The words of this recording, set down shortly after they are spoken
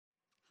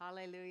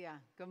Hallelujah.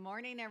 Good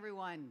morning,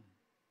 everyone.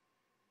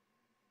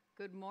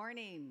 Good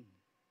morning.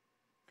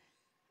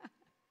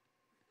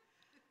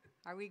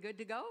 Are we good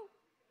to go?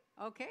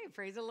 Okay,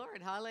 praise the Lord.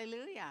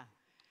 Hallelujah.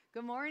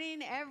 Good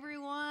morning,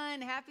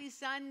 everyone. Happy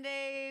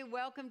Sunday.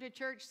 Welcome to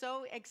church.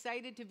 So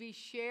excited to be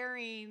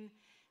sharing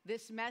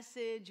this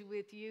message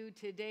with you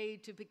today,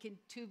 to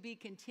be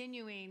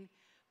continuing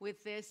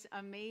with this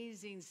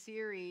amazing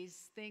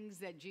series, Things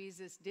That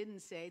Jesus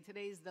Didn't Say.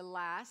 Today's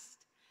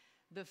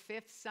the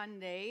fifth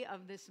Sunday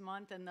of this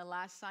month and the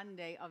last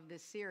Sunday of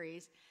this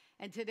series.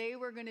 And today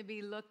we're going to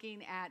be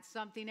looking at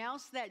something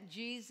else that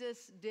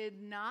Jesus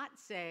did not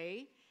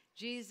say.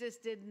 Jesus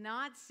did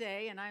not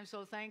say, and I'm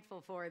so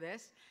thankful for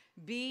this,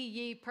 be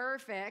ye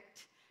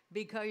perfect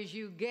because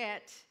you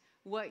get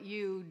what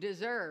you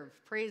deserve.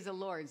 Praise the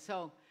Lord.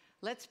 So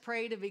let's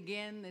pray to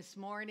begin this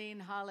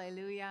morning.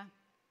 Hallelujah.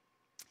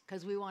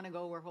 Because we want to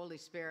go where Holy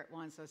Spirit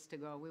wants us to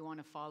go. We want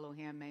to follow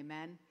him.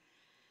 Amen.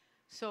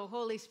 So,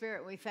 Holy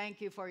Spirit, we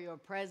thank you for your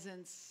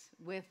presence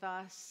with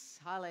us.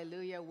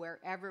 Hallelujah.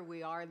 Wherever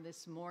we are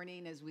this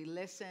morning as we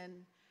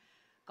listen.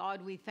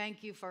 God, we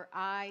thank you for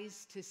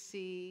eyes to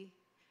see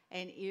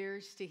and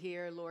ears to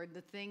hear, Lord, the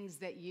things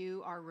that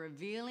you are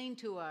revealing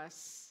to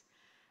us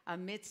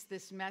amidst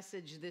this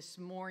message this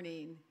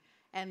morning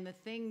and the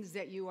things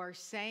that you are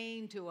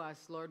saying to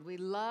us, Lord. We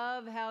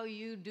love how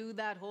you do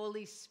that,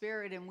 Holy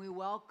Spirit, and we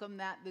welcome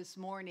that this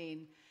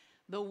morning.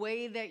 The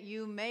way that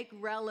you make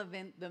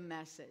relevant the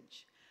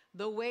message,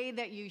 the way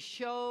that you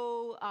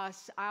show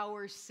us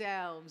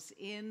ourselves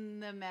in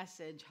the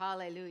message.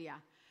 Hallelujah.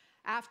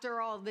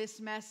 After all, this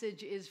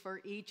message is for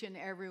each and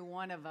every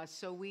one of us.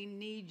 So we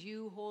need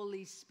you,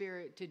 Holy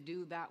Spirit, to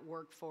do that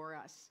work for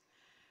us,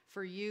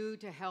 for you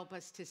to help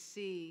us to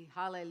see,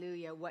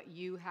 hallelujah, what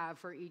you have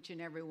for each and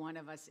every one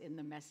of us in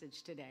the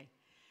message today.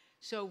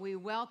 So we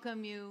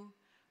welcome you.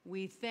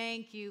 We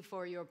thank you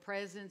for your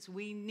presence.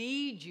 We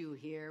need you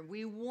here.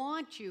 We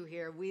want you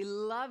here. We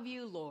love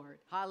you, Lord.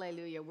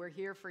 Hallelujah. We're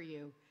here for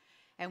you.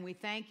 And we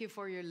thank you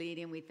for your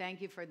leading. We thank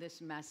you for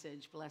this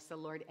message. Bless the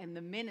Lord. And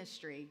the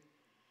ministry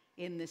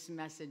in this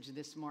message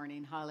this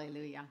morning.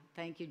 Hallelujah.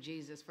 Thank you,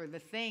 Jesus, for the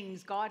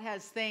things. God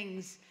has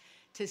things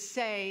to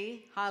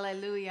say.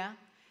 Hallelujah.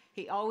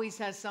 He always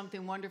has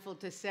something wonderful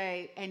to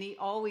say. And he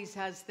always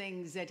has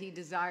things that he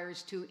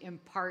desires to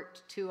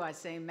impart to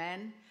us.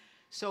 Amen.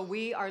 So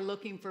we are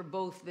looking for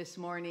both this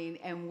morning,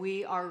 and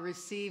we are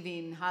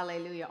receiving,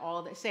 hallelujah,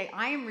 all that. Say,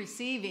 I am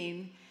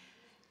receiving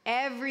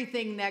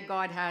everything that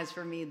God has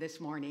for me this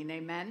morning.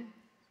 Amen.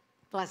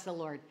 Bless the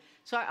Lord.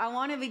 So I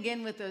want to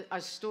begin with a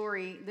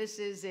story. This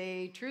is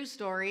a true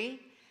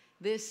story.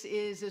 This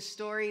is a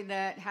story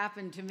that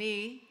happened to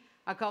me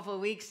a couple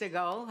of weeks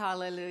ago.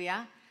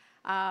 Hallelujah.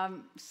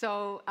 It's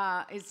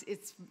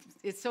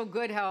so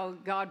good how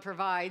God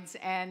provides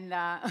and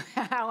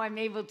how I'm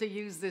able to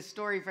use this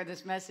story for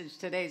this message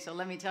today. So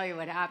let me tell you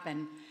what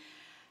happened.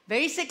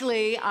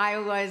 Basically, I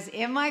was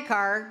in my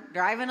car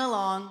driving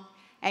along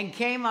and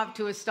came up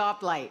to a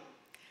stoplight.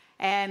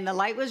 And the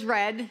light was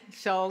red,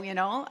 so,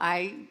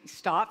 I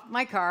stopped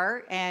my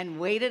car and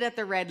waited at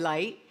the red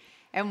light.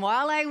 And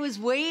while I was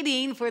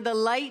waiting for the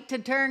light to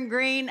turn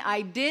green,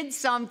 I did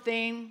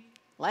something,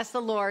 bless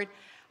the Lord.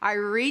 I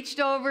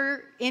reached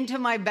over into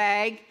my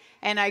bag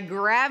and I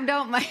grabbed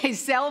out my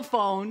cell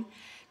phone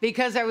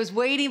because I was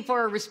waiting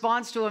for a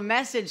response to a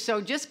message. So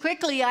just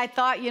quickly, I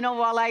thought,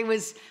 while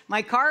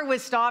my car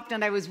was stopped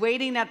and I was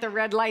waiting at the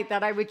red light,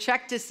 that I would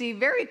check to see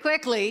very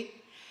quickly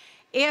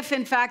if,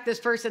 in fact,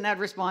 this person had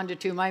responded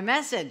to my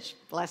message.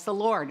 Bless the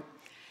Lord.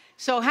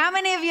 So how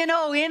many of you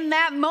know in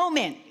that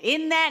moment,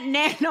 in that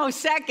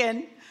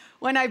nanosecond,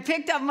 when I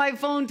picked up my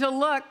phone to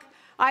look,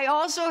 I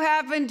also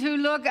happened to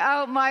look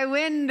out my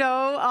window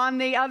on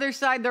the other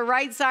side, the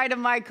right side of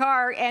my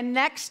car, and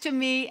next to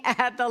me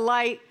at the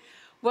light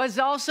was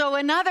also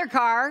another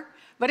car,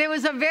 but it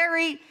was a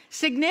very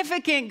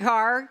significant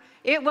car.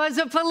 It was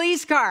a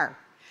police car.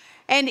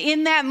 And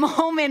in that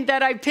moment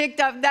that I picked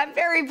up, that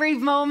very brief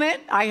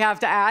moment, I have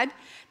to add,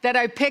 that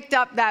I picked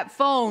up that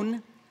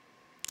phone,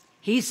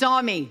 he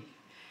saw me.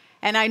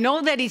 And I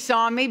know that he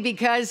saw me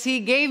because he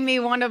gave me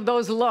one of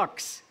those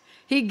looks.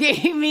 He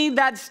gave me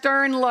that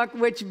stern look,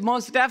 which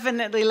most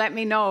definitely let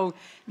me know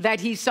that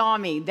he saw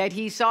me, that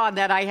he saw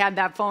that I had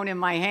that phone in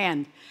my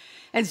hand.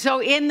 And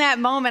so in that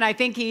moment, I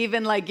think he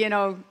even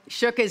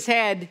shook his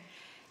head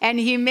and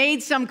he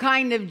made some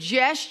kind of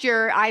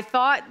gesture. I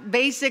thought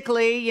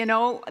basically,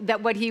 that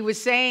what he was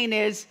saying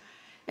is,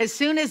 as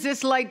soon as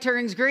this light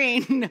turns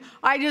green,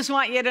 I just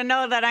want you to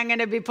know that I'm going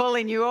to be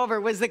pulling you over,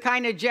 was the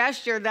kind of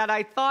gesture that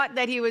I thought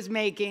that he was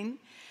making.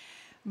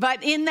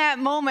 But in that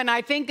moment,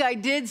 I think I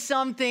did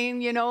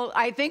something,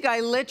 I think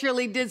I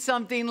literally did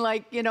something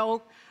like,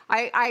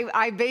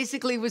 I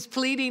basically was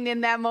pleading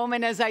in that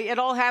moment it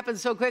all happened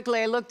so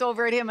quickly. I looked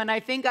over at him and I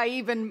think I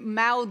even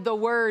mouthed the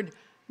word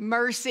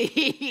mercy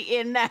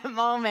in that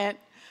moment.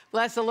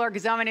 Bless the Lord,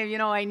 because how many of you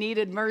know I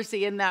needed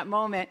mercy in that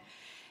moment?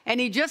 And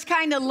he just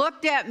kind of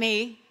looked at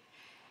me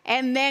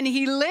and then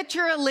he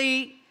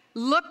literally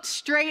looked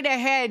straight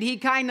ahead. He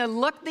kind of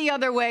looked the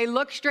other way,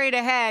 looked straight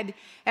ahead.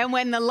 And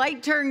when the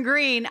light turned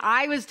green,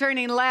 I was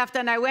turning left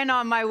and I went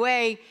on my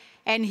way,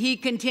 and he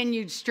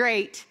continued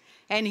straight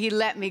and he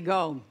let me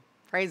go.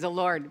 Praise the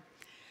Lord.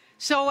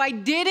 So I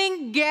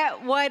didn't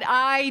get what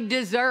I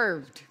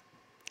deserved.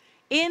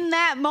 In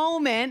that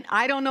moment,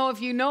 I don't know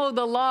if you know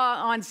the law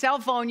on cell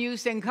phone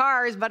use in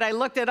cars, but I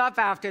looked it up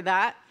after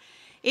that.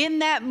 In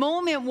that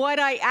moment, what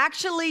I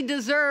actually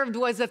deserved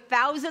was a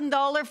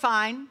 $1,000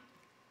 fine,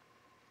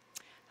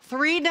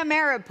 3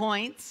 demerit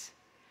points,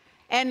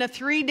 and a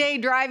 3-day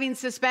driving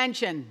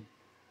suspension.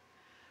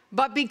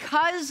 But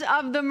because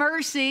of the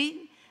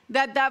mercy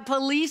that that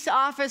police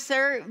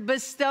officer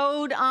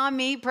bestowed on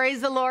me,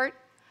 praise the Lord,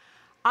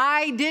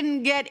 I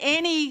didn't get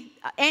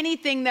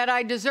anything that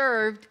I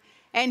deserved,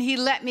 and he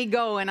let me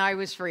go, and I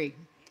was free.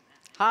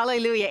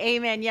 Hallelujah.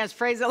 Amen. Yes,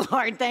 praise the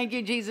Lord. Thank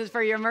you, Jesus,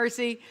 for your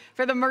mercy,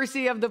 for the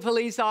mercy of the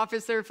police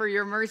officer, for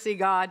your mercy,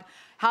 God.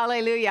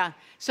 Hallelujah.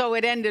 So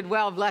it ended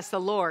well, bless the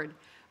Lord.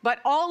 But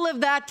all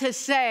of that to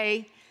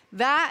say,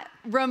 that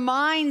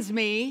reminds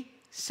me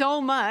so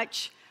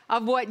much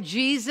of what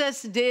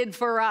Jesus did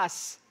for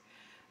us.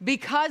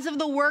 Because of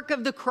the work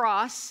of the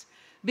cross,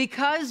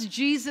 because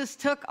Jesus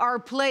took our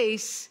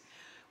place,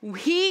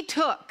 he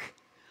took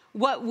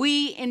what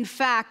we in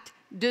fact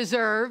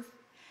deserve,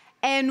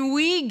 and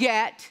we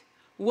get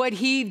what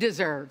he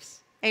deserves.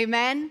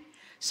 Amen?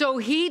 So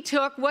he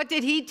took, what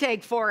did he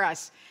take for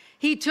us?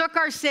 He took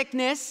our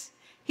sickness.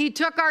 He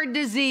took our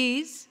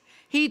disease.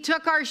 He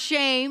took our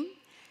shame.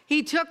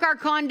 He took our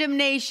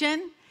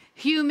condemnation,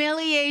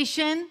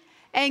 humiliation,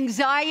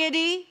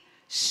 anxiety,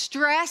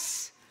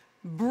 stress,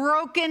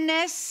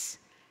 brokenness,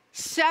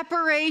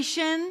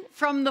 separation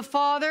from the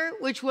Father,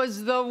 which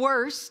was the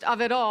worst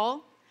of it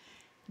all,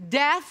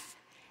 death,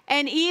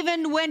 and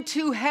even went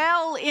to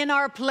hell in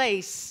our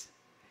place.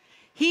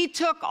 He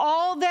took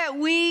all that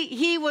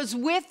he was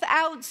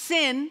without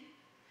sin,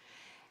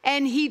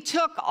 and he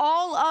took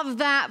all of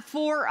that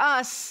for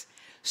us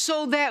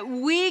so that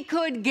we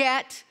could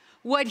get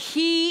what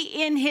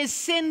he in his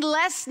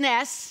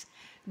sinlessness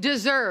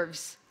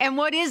deserves. And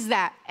what is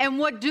that? And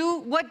what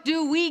do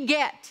we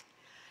get?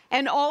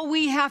 And all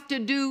we have to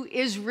do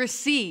is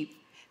receive.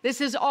 This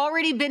has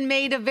already been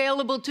made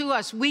available to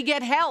us. We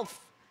get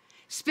health,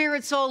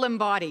 spirit, soul, and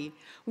body.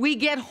 We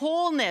get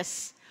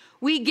wholeness.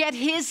 We get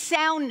his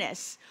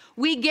soundness.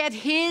 We get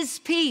his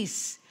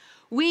peace.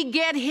 We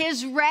get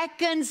his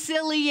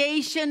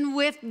reconciliation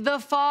with the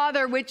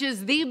Father, which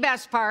is the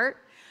best part.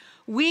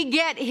 We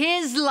get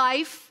his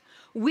life.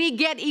 We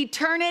get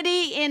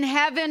eternity in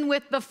heaven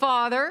with the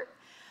Father.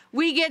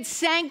 We get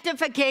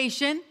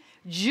sanctification,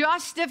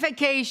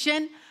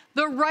 justification,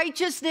 the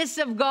righteousness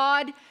of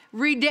God,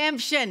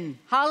 redemption.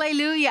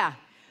 Hallelujah.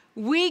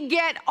 We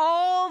get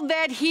all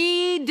that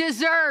he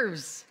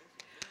deserves.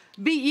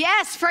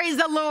 Yes, praise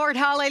the Lord.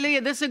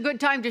 Hallelujah. This is a good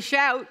time to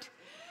shout,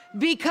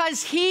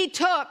 because he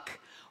took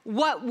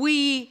what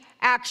we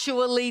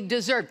actually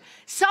deserved.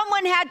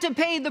 Someone had to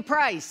pay the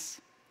price.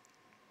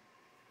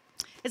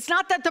 It's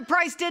not that the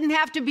price didn't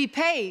have to be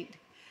paid.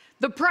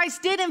 The price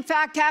did, in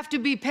fact, have to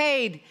be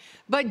paid,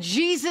 but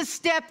Jesus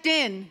stepped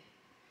in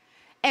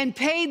and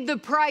paid the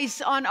price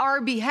on our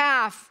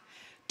behalf,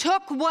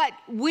 took what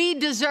we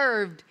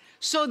deserved,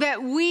 so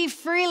that we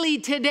freely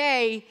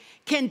today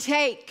can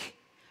take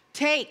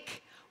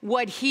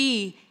what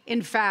he,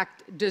 in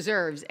fact,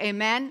 deserves.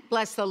 Amen?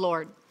 Bless the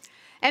Lord.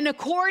 And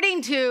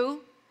according to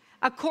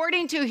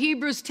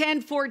Hebrews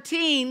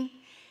 10:14,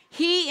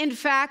 he, in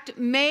fact,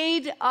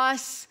 made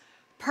us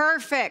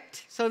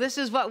perfect. So this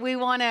is what we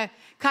want to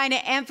kind of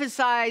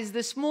emphasize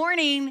this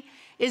morning,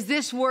 is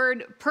this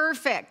word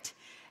perfect.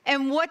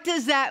 And what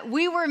does that?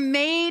 We were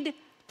made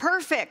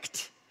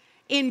perfect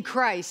in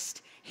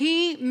Christ.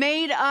 He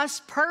made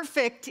us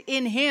perfect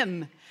in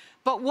him.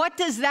 But what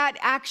does that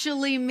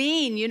actually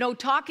mean? You know,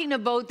 talking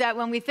about that,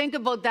 when we think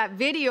about that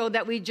video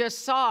that we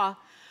just saw,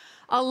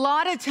 a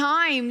lot of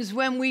times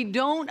when we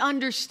don't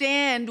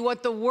understand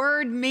what the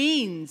word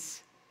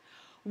means,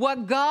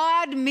 what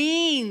God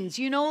means,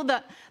 you know,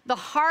 the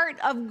heart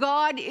of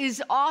God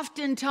is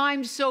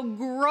oftentimes so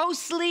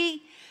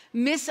grossly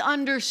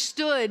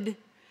misunderstood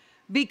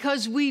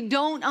because we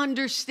don't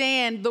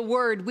understand the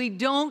word. We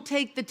don't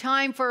take the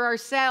time for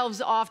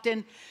ourselves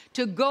often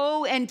to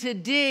go and to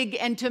dig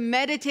and to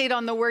meditate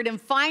on the word and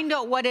find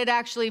out what it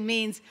actually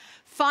means.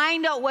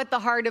 Find out what the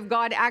heart of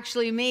God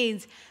actually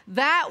means.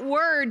 That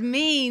word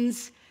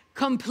means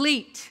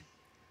complete.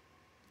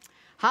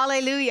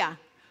 Hallelujah.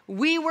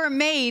 We were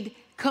made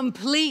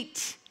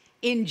complete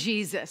in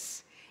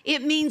Jesus.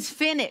 It means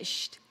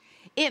finished.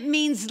 It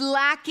means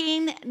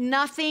lacking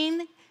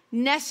nothing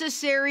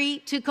necessary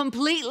to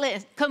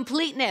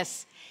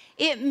completeness.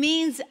 It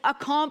means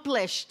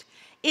accomplished.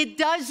 It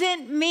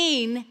doesn't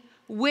mean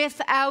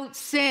without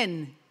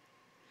sin.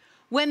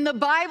 When the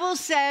Bible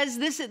says,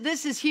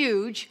 this is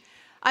huge,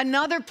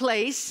 another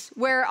place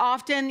where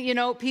often, you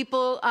know,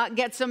 people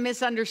get some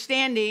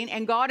misunderstanding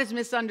and God is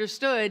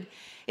misunderstood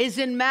is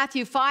in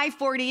Matthew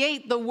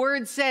 5:48. The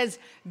word says,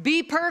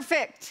 be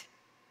perfect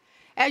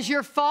as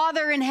your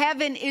Father in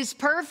heaven is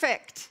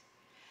perfect.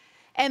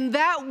 And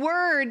that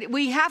word,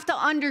 we have to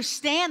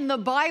understand the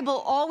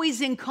Bible always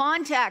in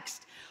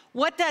context.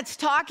 What that's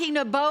talking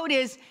about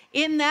is,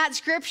 in that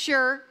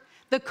scripture,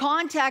 the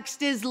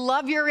context is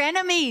love your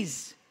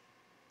enemies.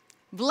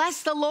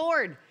 Bless the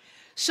Lord.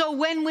 So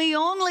when we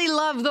only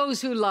love those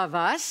who love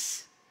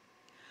us,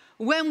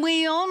 when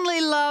we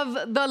only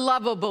love the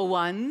lovable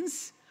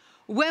ones,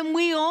 when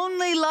we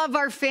only love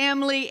our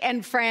family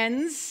and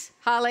friends,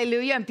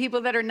 hallelujah, and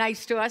people that are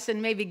nice to us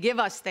and maybe give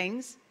us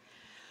things,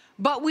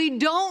 but we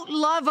don't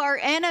love our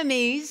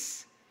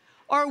enemies,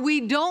 or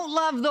we don't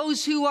love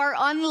those who are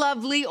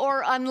unlovely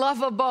or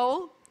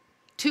unlovable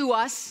to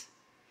us,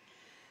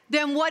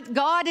 then what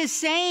God is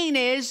saying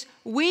is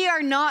we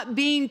are not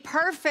being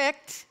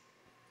perfect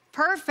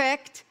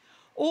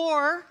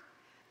or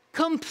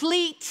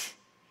complete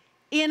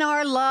in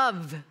our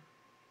love.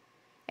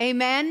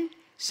 Amen?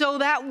 So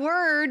that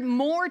word,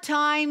 more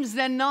times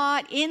than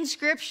not in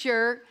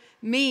Scripture,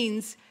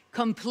 means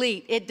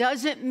complete. It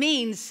doesn't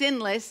mean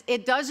sinless.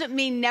 It doesn't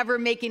mean never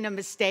making a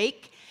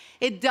mistake.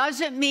 It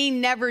doesn't mean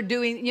never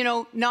doing,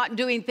 not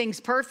doing things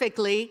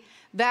perfectly.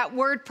 That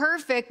word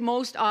perfect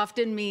most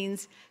often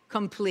means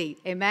complete.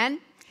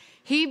 Amen?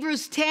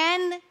 Hebrews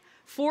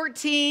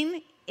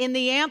 10:14 in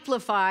the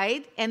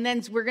Amplified, and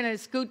then we're going to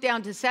scoot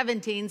down to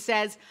 17,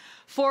 says,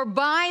 for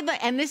by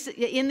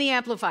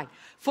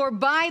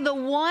the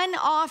one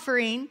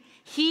offering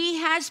he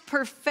has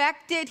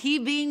perfected, he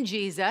being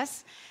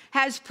Jesus,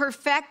 has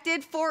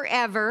perfected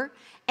forever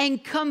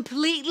and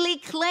completely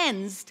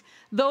cleansed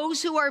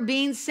those who are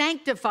being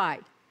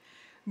sanctified,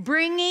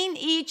 bringing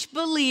each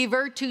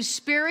believer to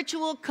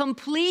spiritual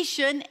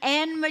completion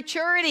and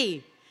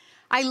maturity.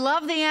 I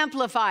love the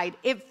Amplified.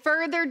 It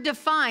further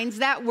defines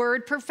that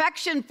word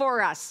perfection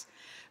for us,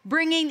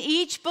 bringing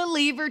each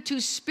believer to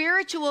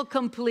spiritual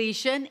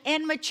completion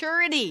and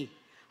maturity.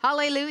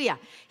 Hallelujah.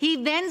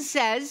 He then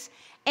says,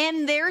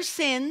 and their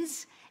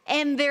sins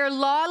and their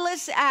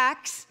lawless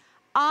acts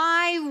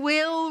I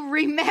will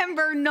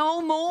remember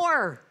no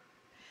more,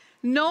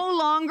 no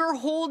longer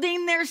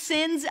holding their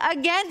sins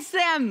against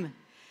them.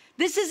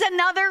 This is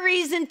another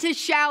reason to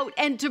shout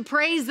and to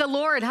praise the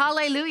Lord.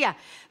 Hallelujah.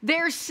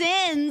 Their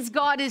sins,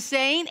 God is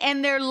saying,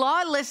 and their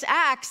lawless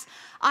acts,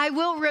 I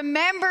will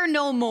remember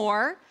no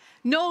more,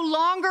 no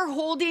longer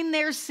holding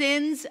their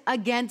sins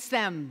against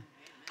them.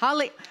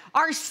 Hallelujah.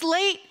 Our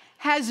slate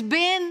has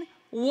been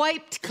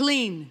wiped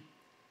clean.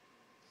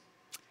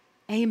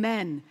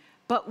 Amen.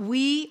 But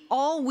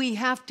all we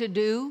have to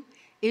do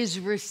is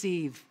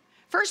receive.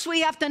 First,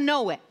 we have to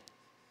know it.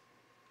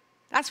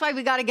 That's why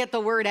we got to get the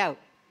word out.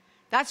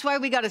 That's why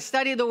we got to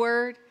study the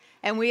word,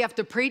 and we have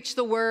to preach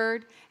the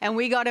word, and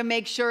we got to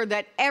make sure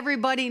that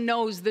everybody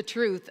knows the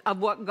truth of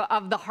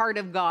the heart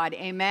of God.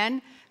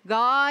 Amen.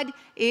 God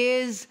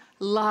is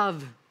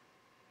love,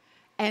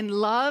 and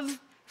love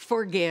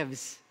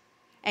forgives.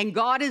 And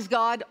God is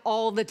God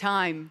all the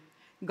time.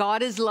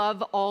 God is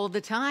love all the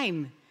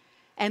time.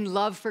 And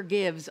love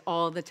forgives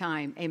all the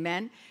time.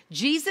 Amen.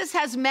 Jesus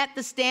has met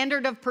the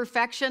standard of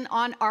perfection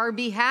on our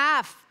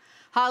behalf.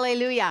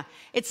 Hallelujah.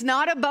 It's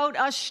not about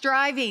us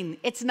striving.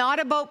 It's not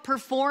about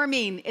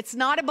performing. It's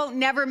not about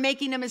never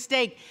making a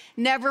mistake,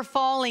 never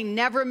falling,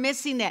 never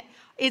missing it.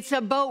 It's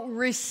about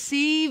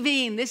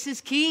receiving. This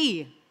is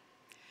key.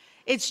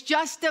 It's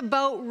just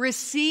about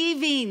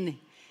receiving.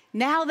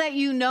 Now that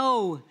you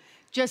know,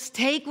 just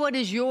take what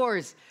is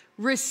yours.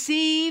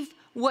 Receive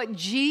what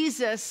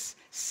Jesus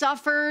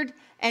suffered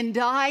and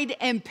died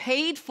and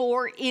paid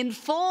for in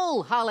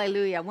full.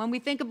 Hallelujah. When we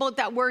think about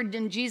that word,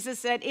 and Jesus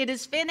said, it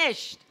is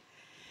finished.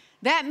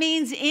 That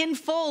means in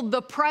full.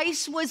 The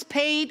price was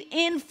paid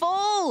in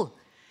full.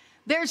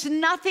 There's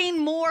nothing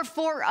more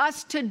for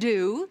us to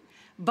do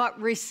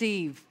but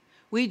receive.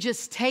 We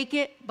just take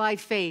it by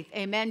faith.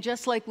 Amen.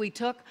 Just like we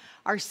took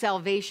our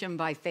salvation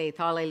by faith.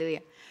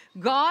 Hallelujah.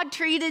 God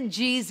treated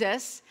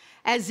Jesus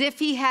as if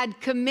he had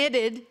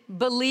committed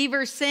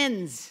believer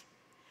sins,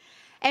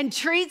 and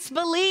treats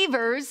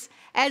believers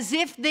as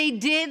if they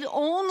did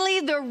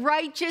only the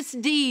righteous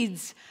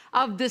deeds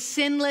of the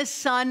sinless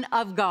Son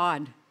of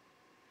God.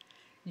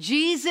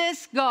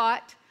 Jesus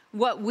got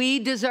what we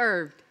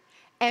deserved,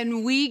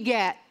 and we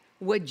get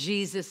what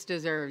Jesus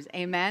deserves.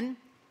 Amen.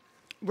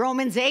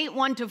 Romans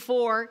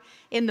 8:1-4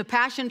 in the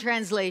Passion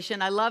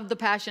Translation. I love the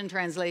Passion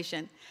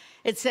Translation.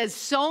 It says,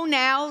 so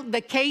now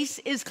the case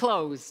is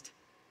closed.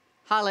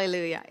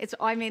 Hallelujah. It's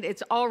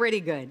already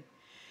good.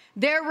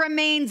 There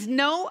remains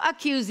no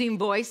accusing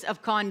voice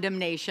of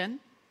condemnation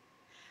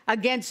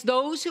against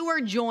those who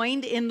are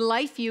joined in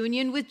life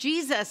union with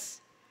Jesus.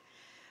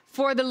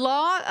 For the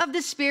law of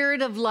the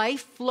Spirit of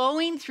life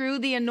flowing through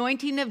the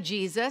anointing of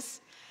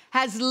Jesus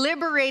has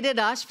liberated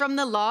us from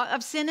the law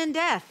of sin and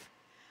death.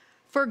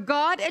 For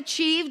God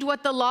achieved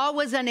what the law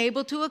was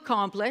unable to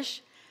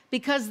accomplish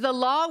because the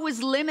law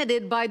was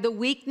limited by the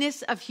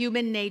weakness of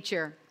human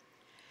nature.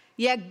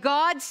 Yet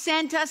God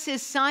sent us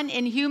his Son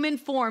in human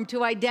form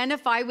to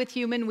identify with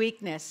human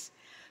weakness.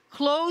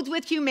 Clothed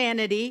with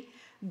humanity,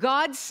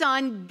 God's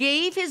Son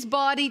gave his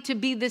body to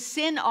be the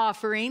sin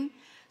offering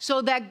so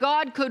that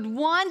God could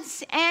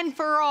once and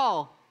for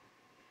all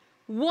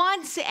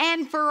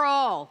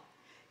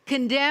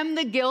condemn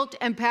the guilt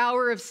and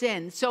power of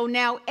sin. So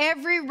now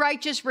every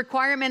righteous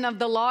requirement of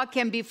the law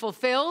can be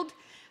fulfilled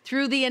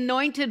through the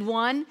Anointed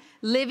One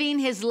living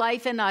his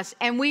life in us.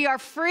 And we are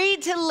free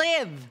to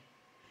live.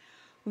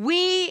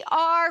 We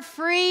are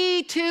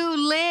free to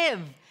live,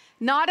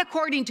 not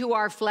according to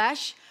our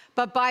flesh,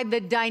 but by the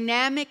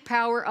dynamic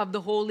power of the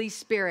Holy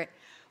Spirit.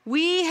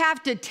 We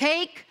have to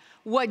take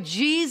what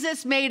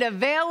Jesus made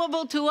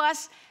available to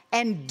us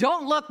and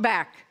don't look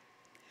back.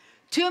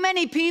 Too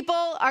many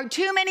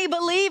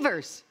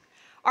believers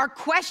are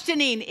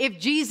questioning if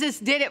Jesus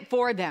did it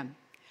for them.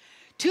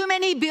 Too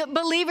many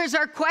believers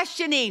are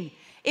questioning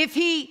if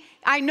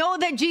I know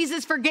that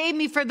Jesus forgave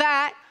me for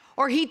that,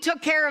 or he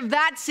took care of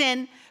that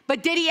sin,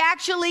 but did he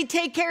actually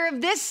take care of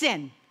this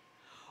sin?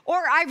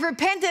 Or I've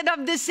repented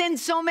of this sin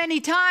so many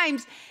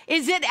times,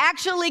 is it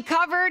actually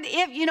covered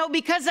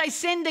because I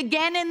sinned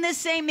again in this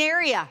same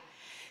area?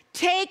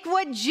 Take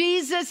what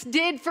Jesus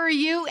did for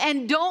you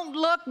and don't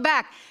look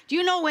back. Do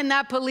you know when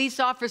that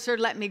police officer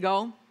let me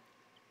go?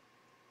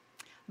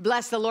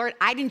 Bless the Lord.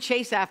 I didn't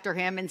chase after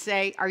him and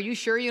say, are you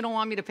sure you don't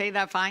want me to pay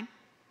that fine?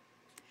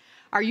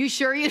 Are you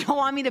sure you don't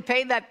want me to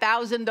pay that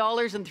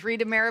 $1,000 and 3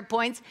 demerit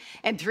points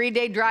and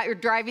 3-day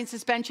driving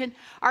suspension?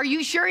 Are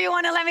you sure you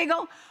want to let me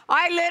go?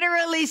 I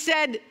literally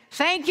said,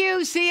 thank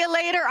you, see you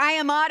later, I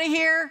am out of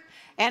here.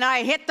 And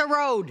I hit the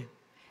road.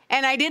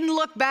 And I didn't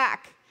look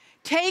back.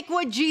 Take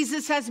what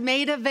Jesus has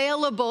made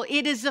available.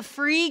 It is a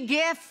free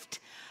gift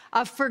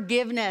of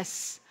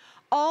forgiveness.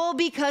 All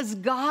because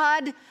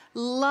God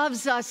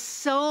loves us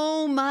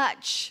so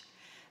much.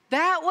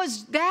 That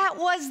was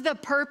the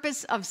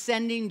purpose of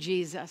sending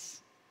Jesus.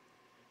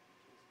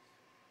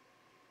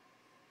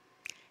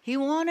 He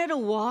wanted to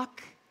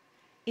walk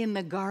in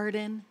the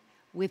garden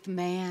with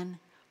man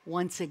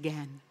once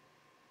again.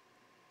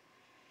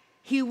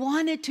 He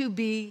wanted to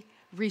be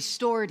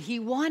restored. He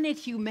wanted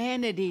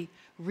humanity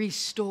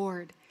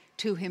restored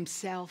to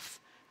himself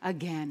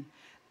again.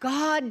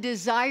 God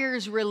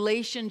desires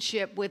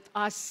relationship with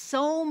us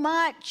so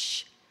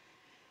much.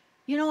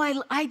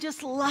 I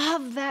just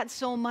love that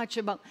so much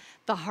about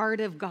the heart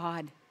of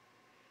God.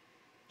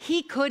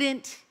 He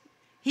couldn't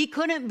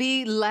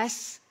be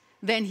less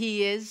than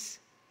he is.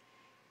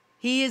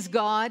 He is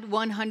God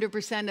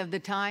 100% of the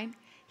time.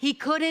 He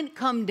couldn't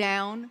come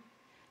down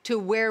to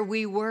where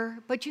we were.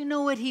 But you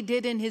know what he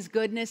did in his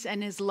goodness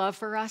and his love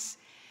for us?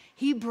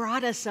 He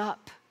brought us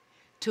up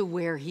to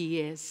where he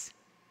is.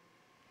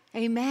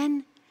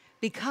 Amen?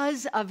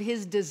 Because of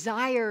his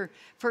desire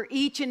for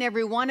each and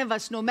every one of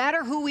us, no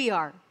matter who we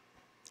are,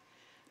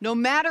 no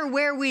matter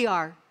where we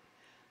are,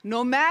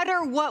 no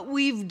matter what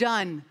we've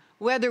done,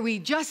 whether we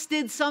just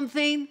did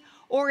something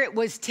or it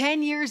was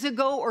 10 years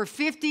ago or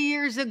 50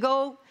 years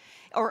ago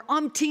or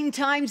umpteen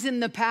times in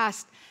the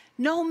past,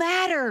 no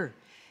matter.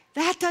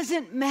 That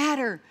doesn't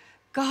matter.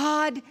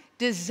 God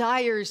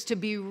desires to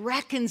be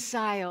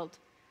reconciled.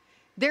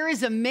 There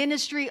is a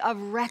ministry of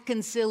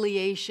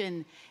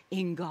reconciliation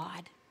in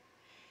God.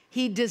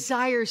 He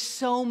desires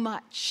so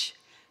much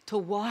to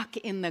walk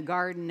in the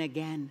garden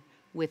again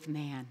with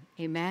man.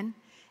 Amen?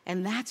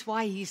 And that's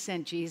why he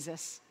sent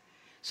Jesus.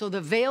 So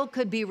the veil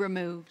could be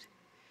removed,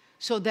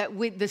 so that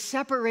the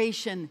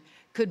separation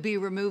could be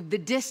removed, the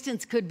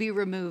distance could be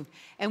removed,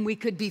 and we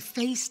could be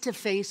face to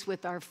face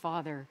with our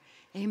Father.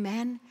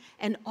 Amen?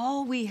 And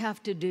all we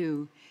have to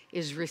do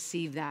is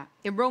receive that.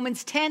 In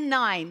Romans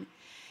 10:9,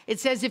 it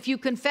says, if you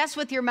confess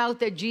with your mouth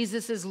that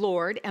Jesus is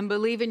Lord and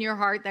believe in your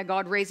heart that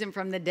God raised him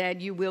from the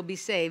dead, you will be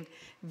saved.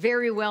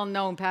 Very well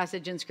known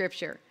passage in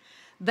Scripture.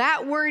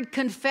 That word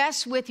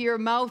confess with your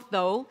mouth,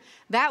 though,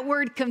 that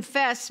word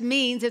confess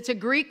means, it's a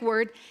Greek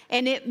word,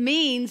 and it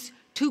means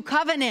to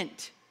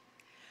covenant.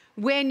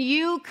 When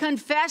you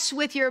confess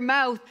with your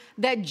mouth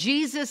that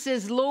Jesus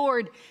is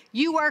Lord,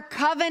 you are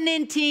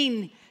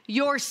covenanting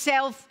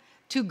yourself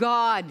to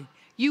God.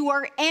 You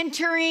are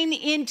entering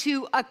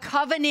into a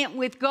covenant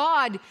with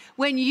God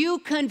when you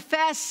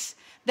confess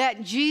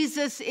that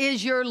Jesus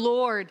is your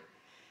Lord.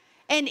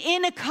 And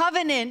in a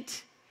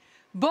covenant,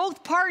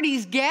 both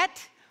parties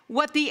get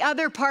what the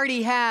other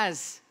party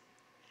has.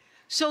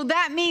 So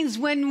that means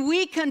when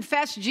we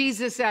confess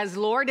Jesus as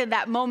Lord in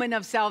that moment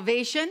of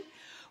salvation,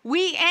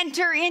 we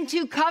enter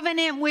into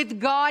covenant with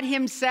God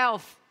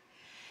himself.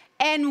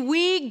 And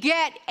we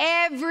get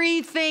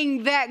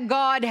everything that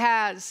God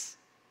has.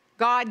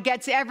 God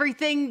gets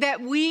everything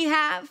that we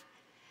have.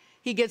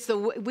 We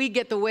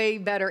get the way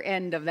better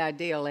end of that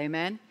deal,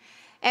 amen?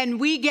 And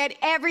we get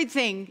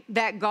everything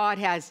that God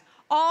has.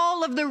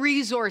 All of the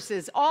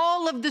resources,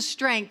 all of the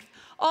strength,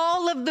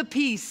 all of the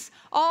peace,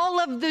 all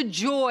of the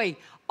joy,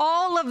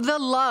 all of the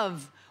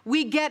love.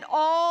 We get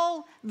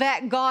all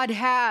that God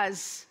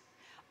has.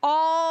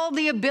 All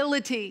the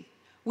ability.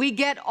 We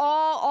get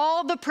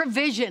all the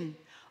provision.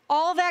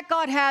 All that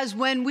God has.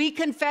 When we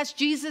confess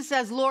Jesus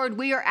as Lord,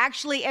 we are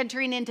actually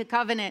entering into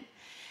covenant.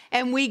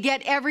 And we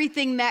get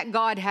everything that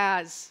God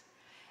has.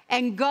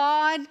 And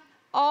God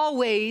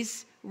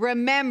always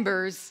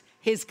remembers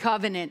his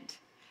covenant.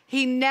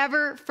 He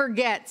never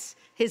forgets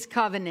his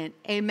covenant.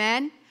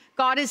 Amen.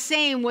 God is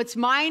saying, what's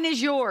mine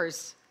is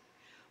yours.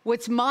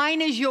 What's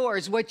mine is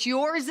yours. What's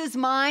yours is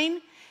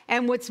mine,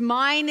 and what's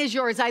mine is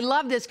yours. I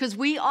love this because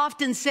we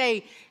often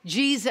say,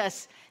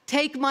 Jesus,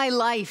 take my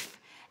life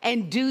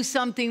and do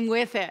something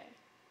with it.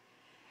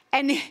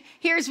 And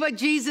here's what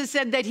Jesus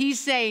said that he's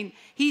saying.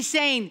 He's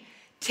saying,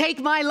 take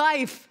my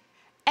life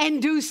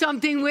and do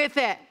something with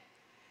it.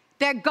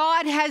 That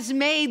God has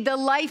made the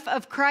life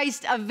of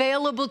Christ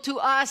available to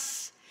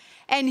us.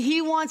 And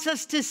he wants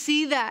us to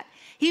see that.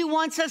 He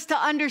wants us to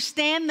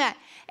understand that.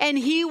 And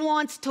he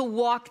wants to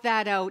walk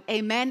that out.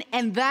 Amen.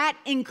 And that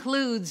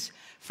includes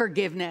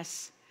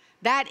forgiveness.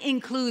 That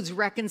includes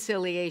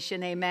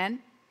reconciliation. Amen.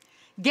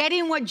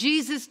 Getting what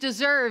Jesus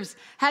deserves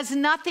has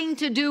nothing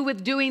to do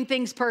with doing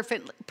things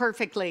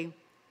perfectly.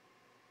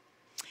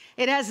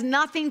 It has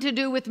nothing to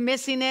do with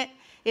missing it.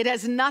 It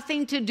has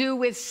nothing to do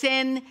with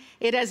sin.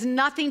 It has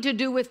nothing to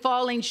do with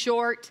falling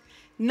short.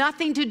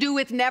 Nothing to do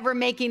with never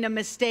making a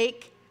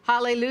mistake.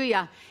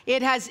 Hallelujah.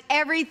 It has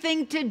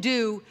everything to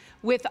do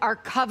with our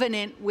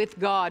covenant with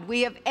God.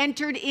 We have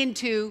entered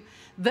into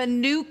the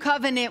new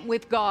covenant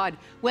with God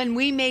when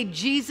we made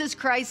Jesus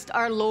Christ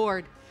our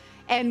Lord.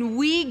 And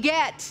we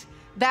get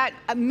that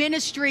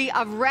ministry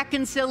of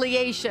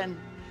reconciliation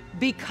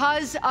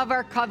because of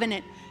our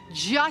covenant,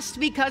 just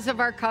because of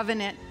our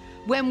covenant.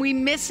 When we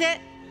miss it,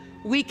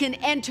 we can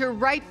enter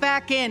right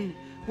back in.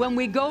 When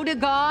we go to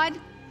God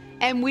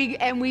and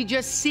we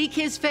just seek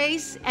his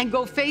face and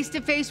go face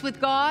to face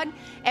with God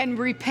and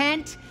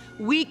repent,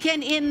 we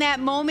can, in that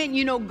moment,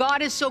 you know,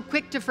 God is so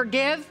quick to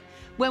forgive.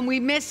 When we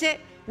miss it,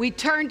 we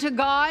turn to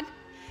God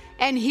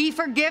and he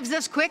forgives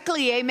us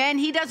quickly. Amen.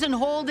 He doesn't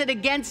hold it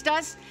against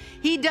us.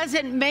 He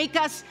doesn't make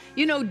us,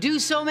 you know, do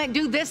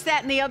this,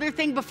 that, and the other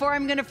thing before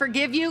I'm going to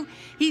forgive you.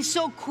 He's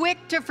so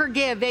quick to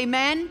forgive.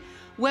 Amen.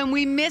 When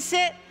we miss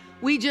it,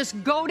 we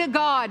just go to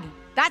God.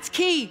 That's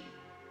key.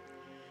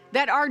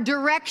 That our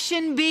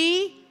direction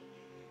be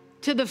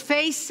to the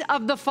face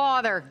of the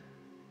Father.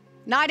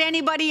 Not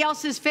anybody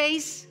else's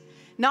face,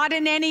 not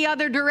in any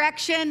other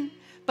direction,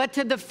 but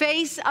to the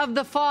face of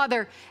the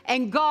Father.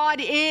 And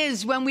God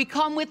is, when we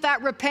come with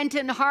that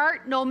repentant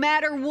heart, no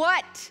matter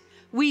what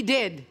we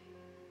did,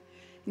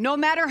 no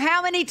matter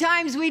how many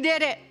times we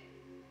did it,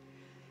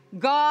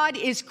 God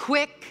is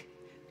quick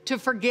to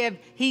forgive.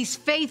 He's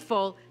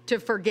faithful to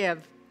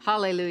forgive.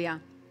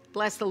 Hallelujah.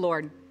 Bless the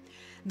Lord.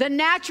 The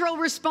natural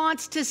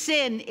response to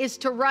sin is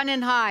to run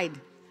and hide.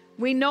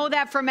 We know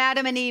that from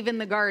Adam and Eve in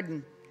the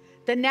garden.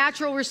 The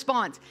natural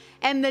response.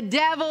 And the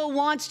devil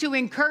wants to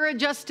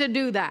encourage us to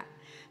do that.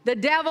 The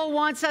devil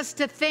wants us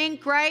to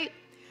think, right,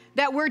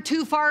 that we're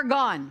too far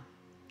gone.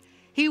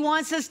 He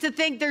wants us to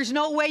think there's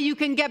no way you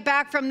can get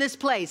back from this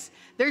place.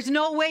 There's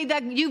no way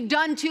that you've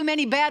done too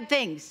many bad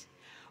things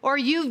or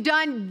you've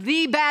done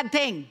the bad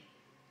thing.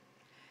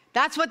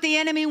 That's what the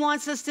enemy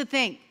wants us to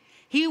think.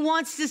 He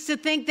wants us to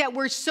think that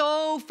we're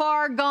so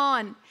far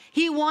gone.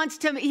 He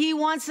wants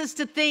us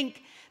to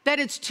think that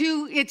it's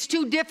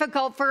too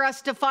difficult for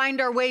us to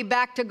find our way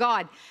back to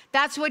God.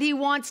 That's what he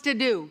wants to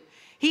do.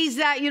 He's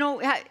that, you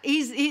know,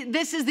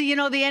 this is the, you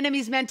know, the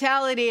enemy's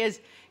mentality is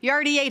you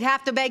already ate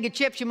half the bag of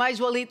chips, you might as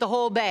well eat the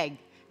whole bag.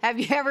 Have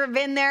you ever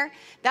been there?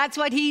 That's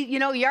what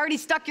you already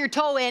stuck your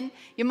toe in,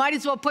 you might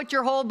as well put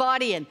your whole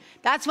body in.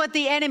 That's what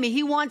the enemy,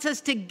 he wants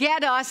us to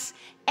get us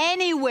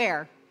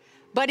anywhere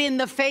but in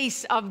the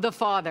face of the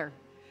Father.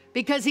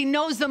 Because he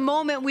knows the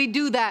moment we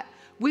do that,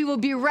 we will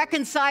be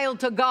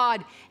reconciled to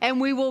God and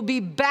we will be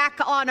back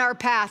on our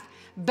path,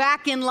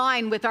 back in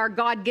line with our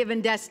God-given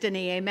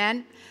destiny.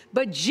 Amen.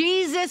 But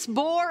Jesus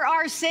bore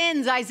our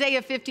sins,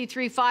 Isaiah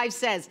 53:5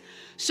 says,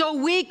 so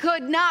we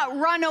could not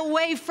run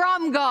away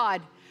from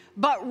God,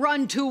 but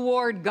run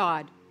toward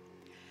God.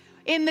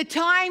 In the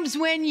times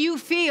when you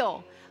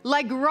feel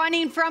like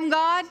running from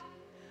God,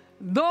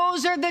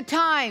 those are the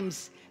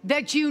times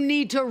that you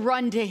need to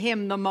run to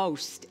him the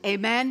most.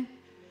 Amen.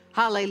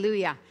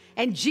 Hallelujah.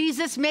 And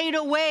Jesus made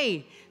a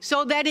way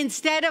so that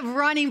instead of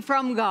running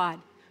from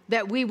God,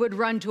 that we would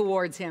run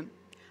towards him.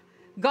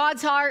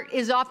 God's heart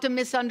is often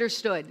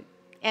misunderstood.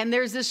 And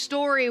there's a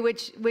story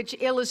which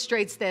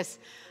illustrates this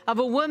of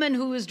a woman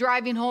who was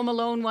driving home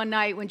alone one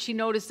night when she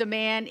noticed a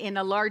man in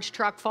a large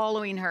truck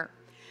following her.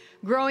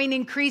 Growing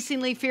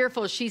increasingly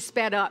fearful, she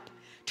sped up,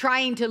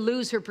 trying to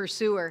lose her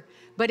pursuer,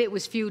 but it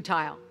was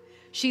futile.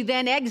 She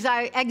then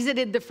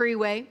exited the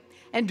freeway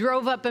and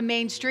drove up a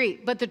main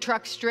street, but the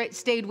truck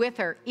stayed with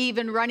her,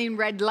 even running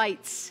red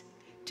lights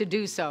to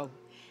do so.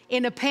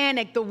 In a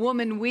panic, the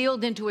woman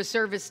wheeled into a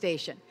service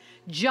station,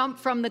 jumped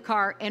from the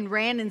car, and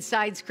ran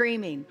inside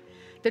screaming.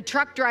 The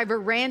truck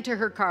driver ran to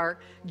her car,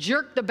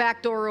 jerked the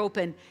back door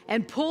open,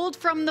 and pulled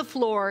from the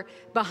floor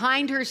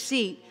behind her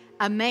seat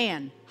a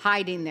man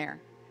hiding there.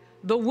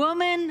 The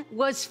woman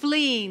was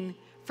fleeing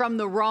from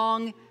the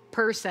wrong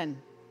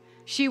person.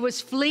 She was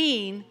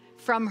fleeing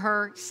from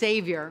her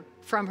Savior,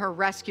 from her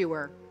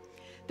rescuer.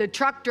 The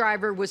truck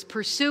driver was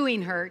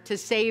pursuing her to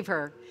save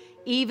her,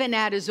 even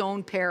at his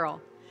own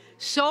peril.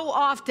 So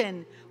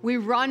often we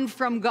run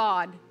from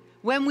God.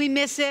 When we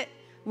miss it,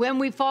 when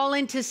we fall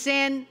into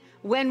sin,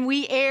 when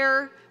we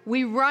err,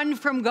 we run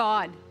from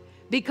God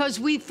because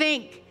we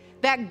think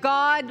that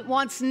God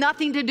wants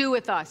nothing to do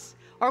with us,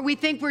 or we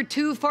think we're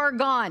too far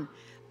gone.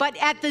 But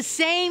at the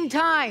same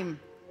time,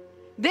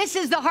 this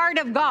is the heart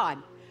of God.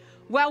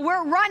 Well,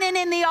 we're running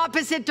in the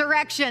opposite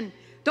direction.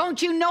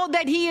 Don't you know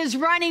that He is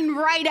running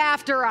right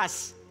after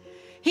us?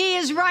 He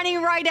is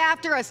running right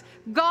after us.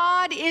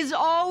 God is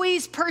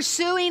always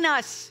pursuing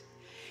us.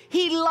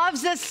 He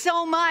loves us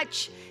so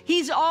much.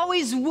 He's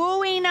always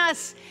wooing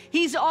us.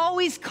 He's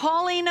always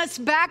calling us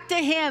back to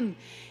Him.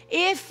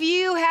 If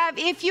you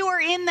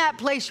are in that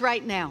place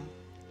right now,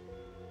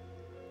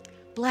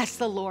 bless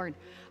the Lord.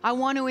 I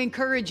want to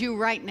encourage you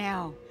right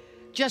now.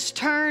 Just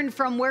turn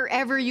from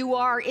wherever you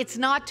are. It's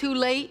not too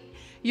late.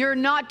 You're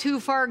not too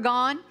far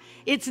gone.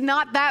 It's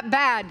not that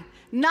bad.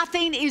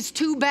 Nothing is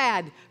too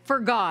bad for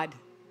God.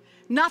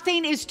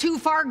 Nothing is too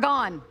far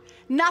gone.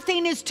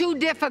 Nothing is too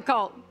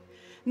difficult.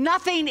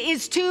 Nothing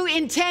is too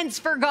intense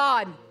for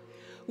God.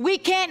 We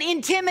can't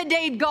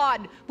intimidate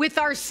God with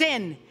our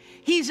sin.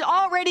 He's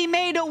already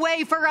made a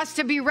way for us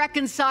to be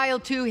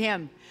reconciled to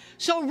Him.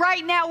 So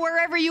right now,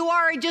 wherever you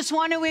are, I just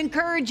want to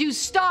encourage you,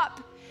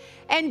 stop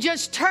and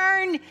just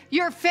turn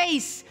your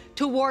face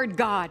toward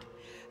God.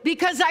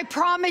 Because I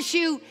promise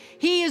you,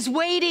 He is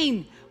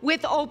waiting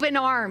with open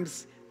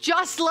arms,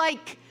 just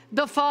like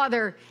the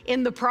father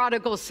in the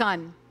prodigal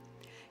son.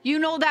 You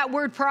know that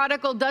word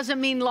prodigal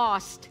doesn't mean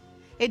lost.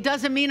 It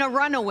doesn't mean a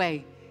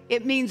runaway.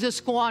 It means a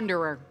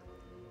squanderer.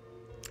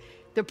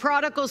 The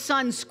prodigal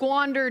son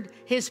squandered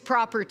his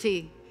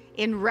property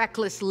in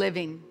reckless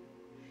living.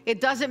 It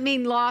doesn't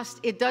mean lost.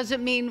 It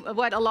doesn't mean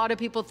what a lot of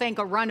people think,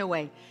 a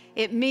runaway.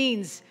 It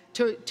means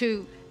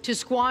to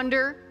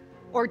squander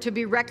or to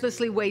be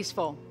recklessly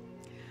wasteful.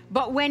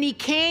 But when he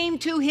came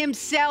to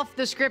himself,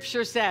 the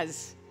scripture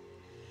says,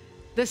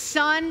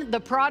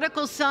 the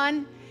prodigal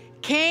son,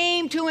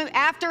 came to him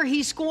after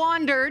he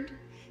squandered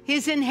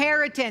his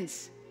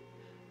inheritance.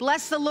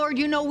 Bless the Lord,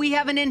 you know we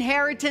have an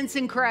inheritance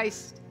in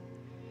Christ.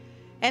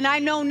 And I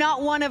know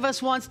not one of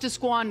us wants to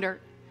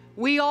squander.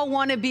 We all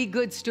want to be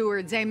good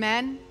stewards,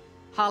 amen?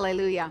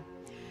 Hallelujah.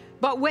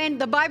 But when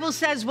the Bible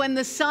says when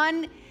the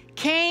son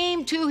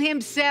came to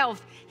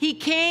himself, he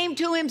came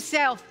to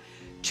himself.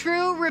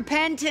 True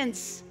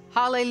repentance,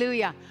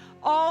 hallelujah,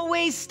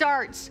 always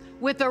starts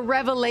with a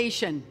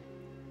revelation.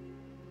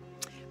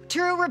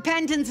 True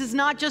repentance is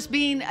not just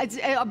it's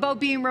about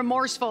being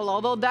remorseful,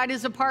 although that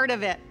is a part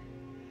of it.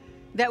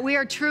 That we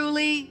are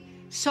truly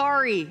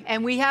sorry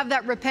and we have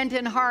that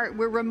repentant heart.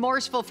 We're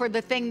remorseful for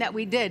the thing that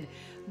we did.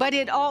 But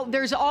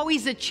there's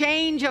always a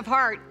change of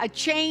heart, a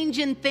change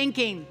in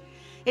thinking.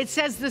 It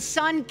says the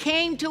son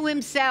came to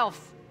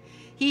himself.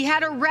 He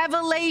had a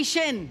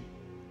revelation,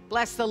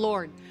 bless the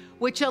Lord,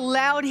 which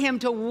allowed him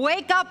to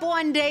wake up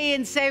one day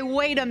and say,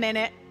 wait a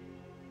minute.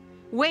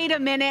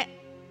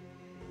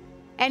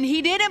 And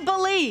he didn't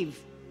believe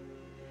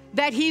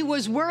that he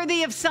was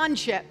worthy of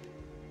sonship,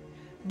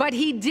 but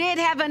he did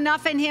have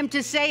enough in him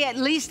to say, at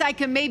least I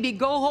can maybe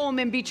go home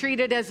and be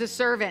treated as a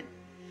servant.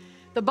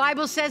 The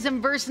Bible says in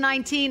verse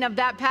 19 of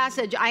that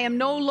passage, I am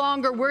no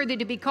longer worthy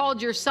to be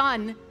called your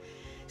son,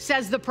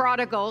 says the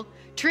prodigal.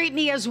 Treat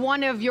me as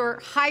one of your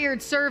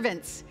hired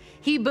servants.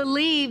 He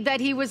believed that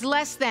he was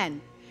less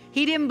than.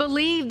 He didn't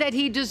believe that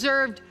he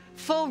deserved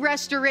full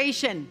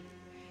restoration.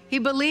 He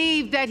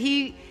believed that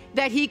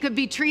he could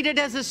be treated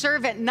as a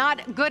servant,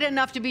 not good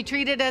enough to be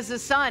treated as a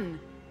son.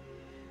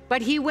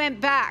 But he went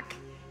back.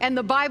 And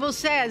the Bible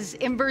says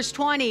in verse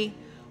 20,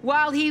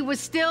 while he was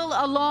still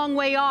a long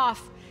way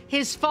off,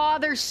 his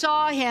father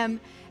saw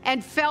him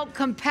and felt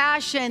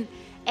compassion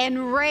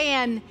and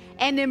ran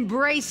and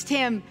embraced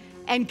him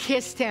and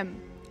kissed him.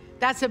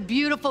 That's a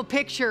beautiful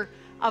picture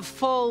of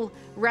full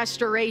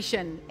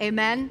restoration.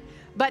 Amen.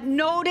 But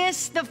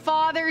notice the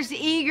father's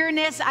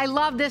eagerness. I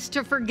love this,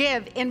 to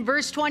forgive. In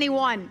verse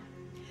 21,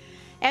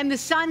 and the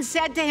son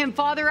said to him,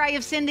 Father, I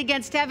have sinned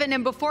against heaven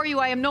and before you.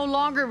 I am no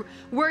longer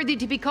worthy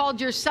to be called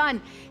your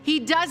son. He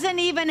doesn't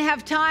even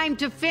have time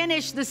to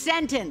finish the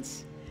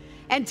sentence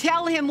and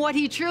tell him what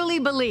he truly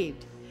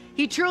believed.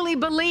 He truly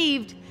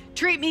believed,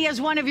 treat me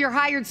as one of your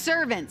hired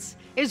servants,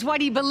 is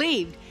what he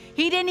believed.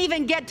 He didn't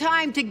even get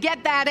time to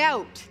get that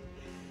out.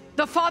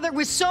 The father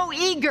was so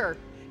eager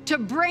to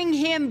bring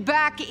him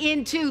back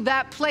into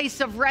that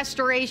place of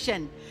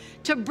restoration,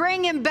 to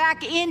bring him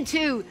back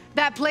into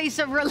that place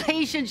of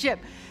relationship.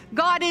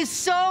 God is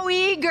so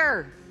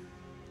eager.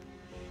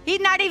 He's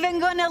not even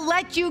going to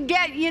let you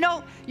get,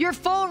 your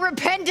full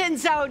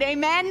repentance out.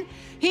 Amen.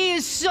 He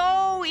is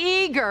so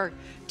eager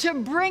to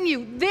bring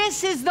you.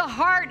 This is the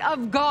heart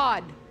of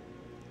God.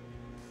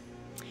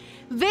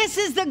 This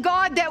is the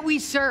God that we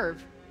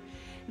serve.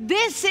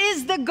 This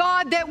is the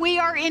God that we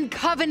are in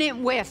covenant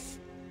with.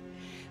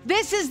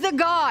 This is the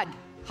God,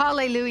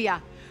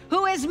 hallelujah,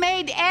 who has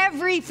made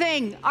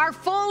everything, our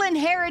full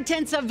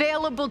inheritance,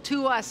 available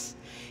to us.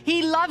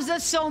 He loves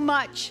us so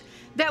much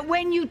that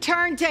when you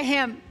turn to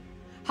him,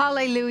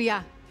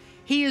 hallelujah,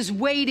 he is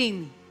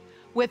waiting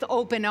with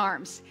open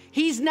arms.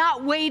 He's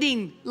not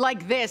waiting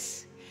like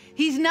this.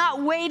 He's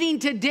not waiting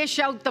to dish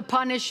out the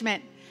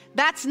punishment.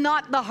 That's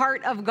not the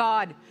heart of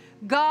God.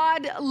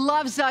 God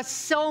loves us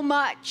so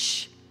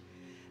much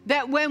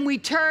that when we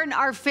turn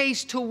our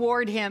face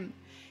toward him,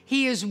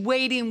 he is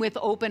waiting with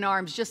open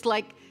arms, just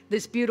like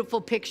this beautiful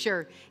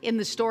picture in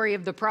the story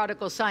of the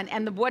prodigal son.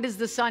 And what does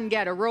the son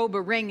get? A robe,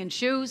 a ring, and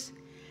shoes?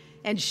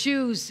 And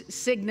shoes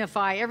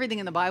signify, everything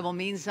in the Bible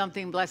means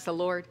something, bless the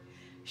Lord.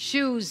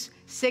 Shoes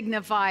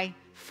signify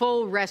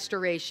full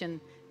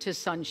restoration to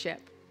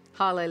sonship.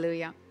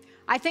 Hallelujah.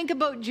 I think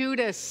about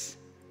Judas,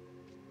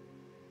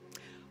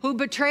 who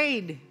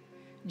betrayed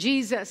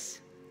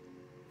Jesus.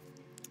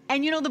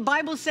 And you know, the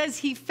Bible says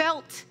he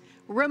felt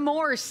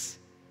remorse.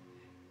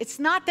 It's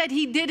not that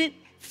he didn't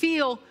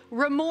feel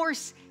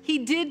remorse. He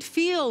did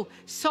feel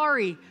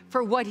sorry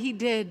for what he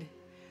did,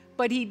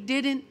 but he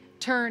didn't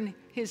turn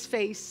his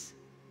face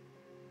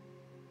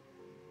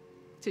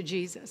to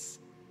Jesus.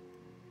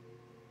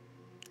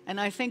 And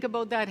I think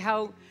about that,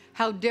 how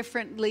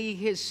differently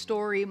his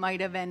story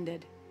might have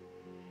ended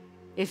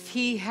if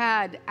he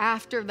had,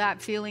 after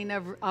that feeling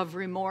of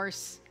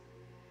remorse,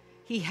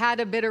 he had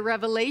a bit of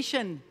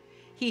revelation.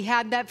 He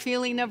had that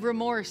feeling of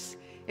remorse.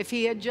 If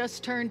he had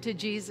just turned to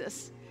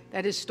Jesus,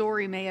 that his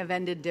story may have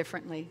ended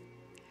differently.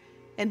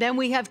 And then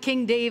we have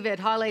King David,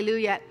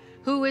 hallelujah,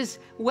 who is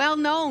well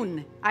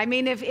known. I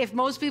mean, if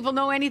most people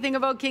know anything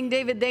about King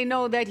David, they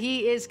know that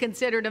he is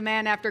considered a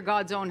man after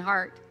God's own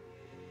heart.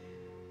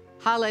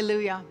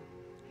 Hallelujah.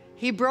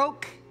 He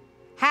broke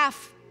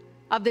half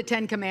of the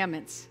 10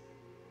 Commandments.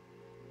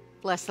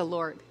 Bless the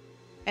Lord.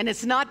 And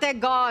it's not that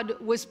God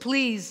was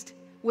pleased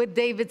with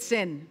David's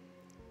sin.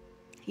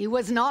 He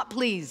was not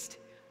pleased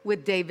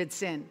with David's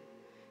sin,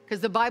 because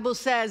the Bible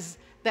says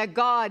that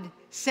God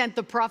sent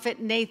the prophet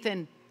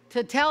Nathan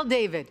to tell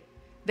David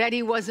that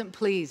he wasn't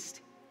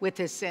pleased with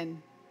his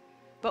sin.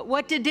 But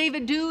what did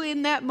David do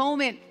in that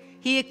moment?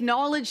 He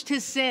acknowledged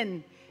his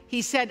sin.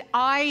 He said,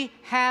 I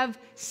have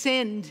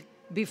sinned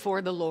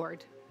before the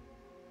Lord.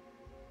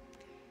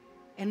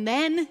 And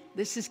then,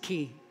 this is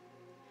key,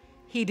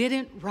 he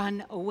didn't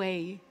run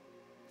away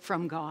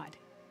from God.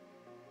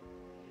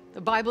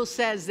 The Bible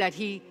says that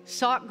he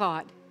sought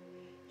God,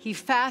 he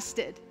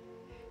fasted,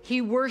 he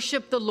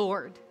worshiped the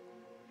Lord,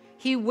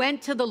 he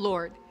went to the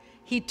Lord,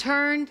 he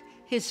turned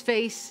his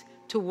face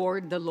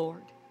toward the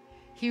Lord.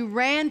 He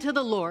ran to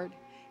the Lord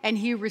and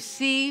he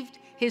received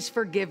his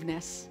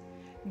forgiveness.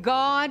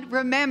 God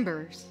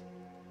remembers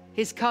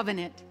his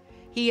covenant.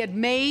 He had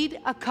made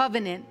a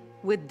covenant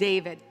with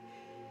David.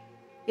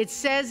 It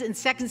says in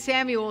 2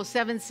 Samuel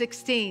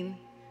 7:16,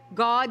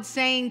 God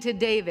saying to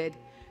David,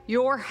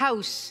 your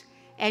house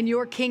and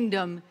your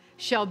kingdom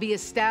shall be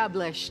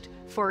established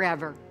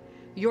forever.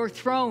 Your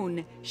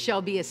throne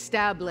shall be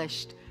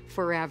established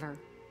forever.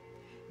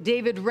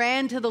 David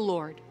ran to the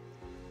Lord,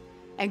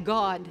 and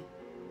God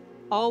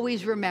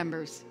always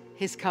remembers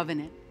his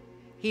covenant.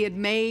 He had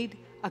made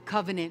a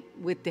covenant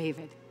with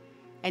David,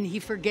 and he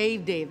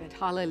forgave David.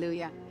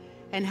 Hallelujah.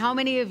 And how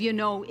many of you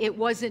know it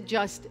wasn't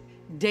just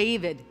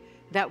David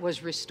that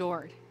was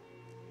restored,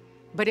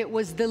 but it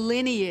was the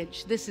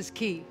lineage, this is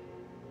key,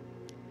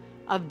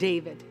 of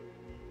David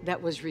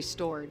that was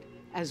restored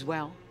as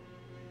well.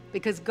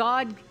 Because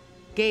God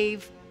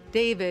gave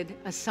David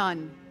a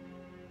son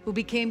who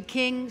became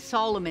King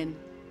Solomon,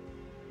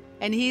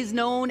 and he's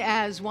known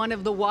as one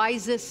of the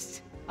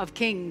wisest of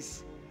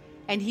kings,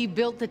 and he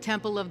built the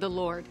temple of the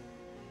Lord.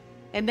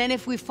 And then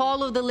if we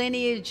follow the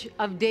lineage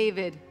of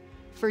David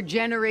for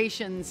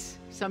generations,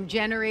 some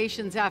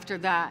generations after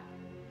that,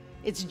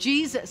 it's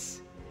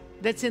Jesus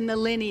that's in the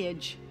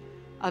lineage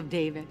of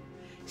David.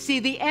 See,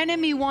 the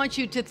enemy wants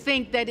you to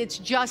think that it's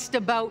just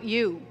about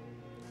you,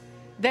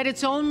 that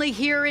it's only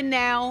here and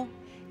now.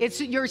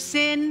 It's your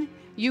sin,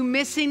 you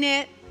missing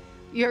it,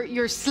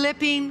 you're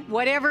slipping,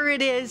 whatever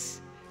it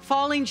is,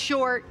 falling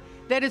short,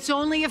 that it's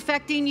only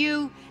affecting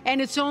you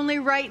and it's only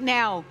right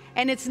now,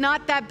 and it's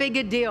not that big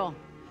a deal.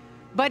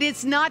 But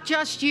it's not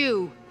just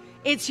you,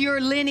 it's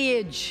your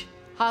lineage.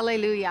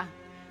 Hallelujah.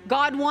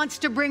 God wants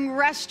to bring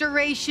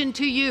restoration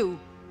to you,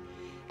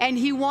 and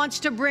he wants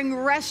to bring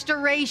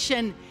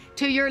restoration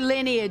to your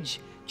lineage,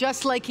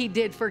 just like he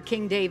did for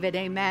King David.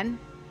 Amen.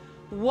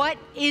 What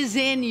is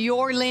in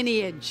your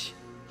lineage?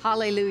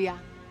 Hallelujah.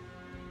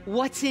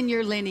 What's in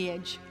your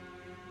lineage?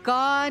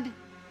 God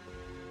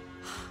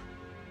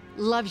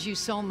loves you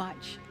so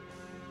much.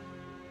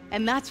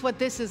 And that's what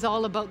this is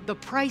all about. The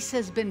price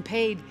has been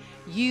paid.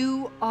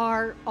 You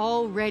are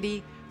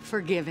already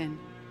forgiven.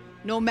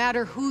 No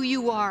matter who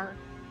you are,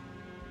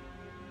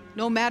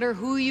 no matter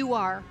who you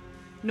are,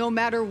 no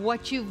matter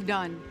what you've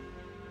done,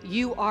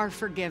 you are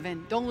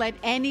forgiven. Don't let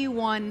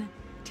anyone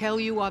tell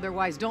you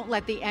otherwise. Don't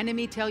let the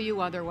enemy tell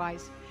you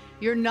otherwise.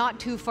 You're not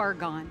too far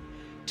gone.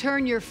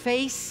 Turn your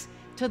face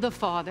to the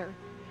Father,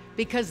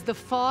 because the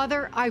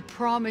Father, I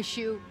promise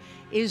you,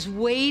 is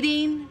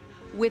waiting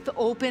with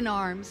open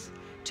arms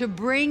to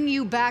bring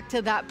you back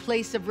to that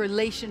place of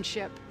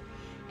relationship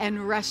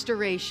and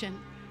restoration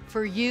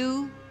for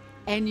you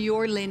and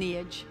your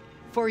lineage,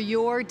 for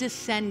your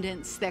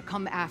descendants that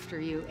come after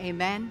you.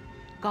 Amen.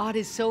 God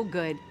is so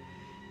good.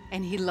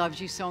 And He loves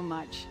you so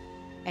much.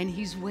 And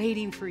He's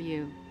waiting for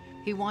you.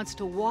 He wants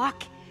to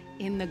walk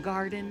in the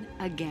garden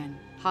again.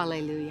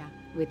 Hallelujah.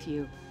 With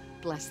you.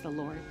 Bless the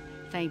Lord.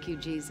 Thank you,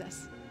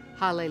 Jesus.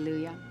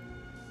 Hallelujah.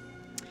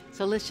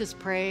 So let's just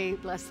pray.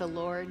 Bless the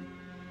Lord.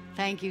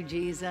 Thank you,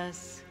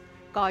 Jesus.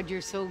 God,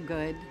 you're so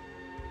good.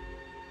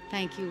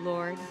 Thank you,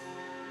 Lord.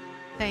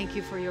 Thank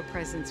you for your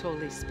presence,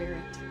 Holy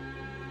Spirit.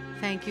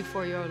 Thank you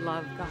for your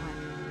love, God.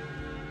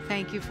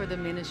 Thank you for the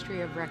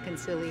ministry of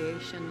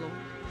reconciliation, Lord.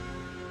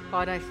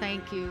 God, I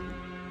thank you.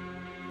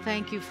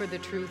 Thank you for the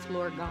truth,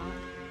 Lord God,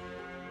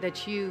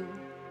 that you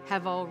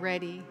have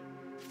already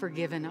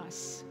forgiven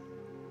us.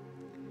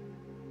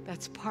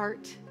 That's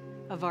part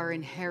of our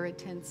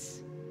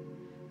inheritance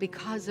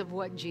because of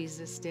what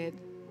Jesus did.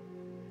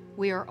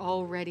 We are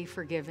already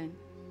forgiven.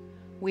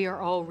 We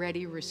are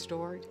already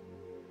restored.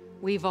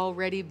 We've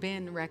already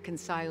been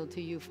reconciled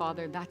to you,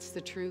 Father. That's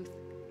the truth.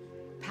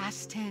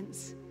 Past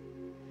tense.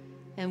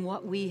 And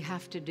what we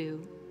have to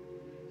do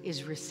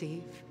is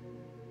receive.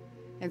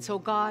 And so,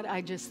 God,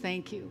 I just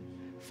thank you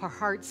for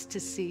hearts to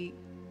see.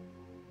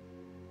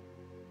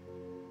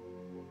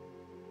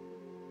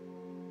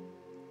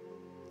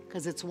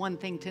 Because it's one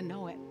thing to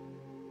know it,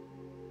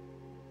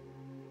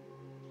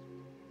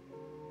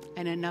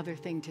 and another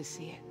thing to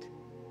see it.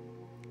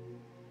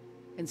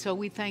 And so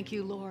we thank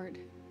you, Lord,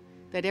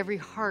 that every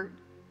heart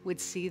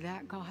would see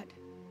that, God.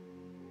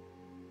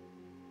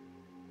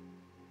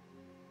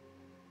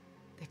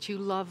 That you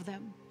love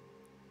them.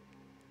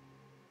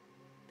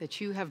 That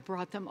you have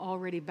brought them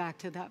already back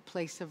to that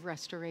place of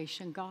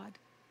restoration, God.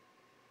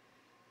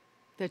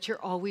 That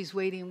you're always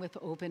waiting with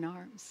open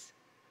arms.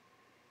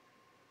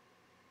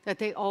 That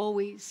they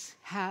always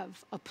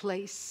have a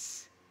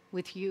place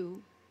with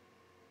you.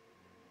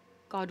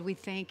 God, we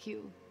thank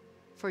you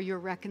for your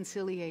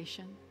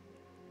reconciliation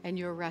and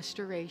your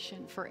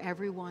restoration for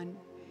everyone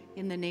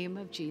in the name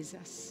of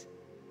Jesus.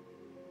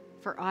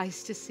 For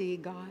eyes to see,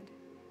 God.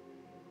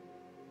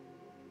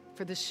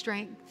 For the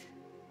strength,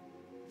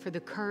 for the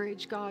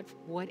courage, God,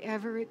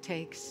 whatever it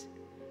takes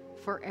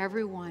for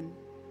everyone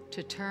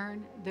to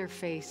turn their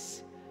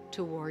face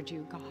toward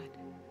you, God.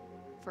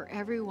 For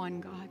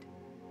everyone, God.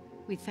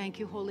 We thank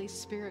you, Holy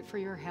Spirit, for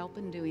your help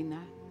in doing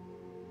that.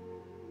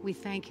 We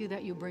thank you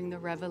that you bring the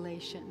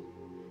revelation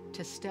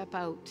to step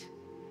out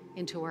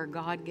into our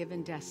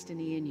God-given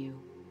destiny in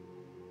you.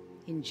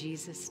 In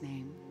Jesus'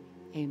 name,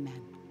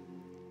 amen.